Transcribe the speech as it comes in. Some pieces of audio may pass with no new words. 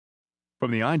From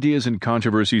the Ideas and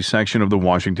Controversies section of the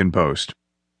Washington Post.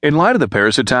 In light of the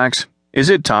Paris attacks, is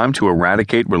it time to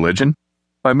eradicate religion?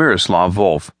 By Miroslav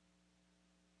Volf.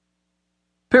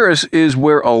 Paris is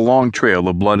where a long trail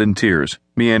of blood and tears,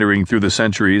 meandering through the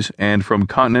centuries and from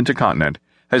continent to continent,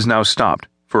 has now stopped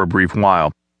for a brief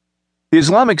while. The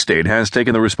Islamic State has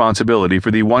taken the responsibility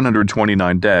for the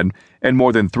 129 dead and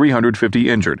more than 350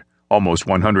 injured, almost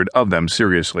 100 of them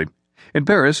seriously. In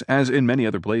Paris, as in many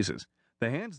other places, the hands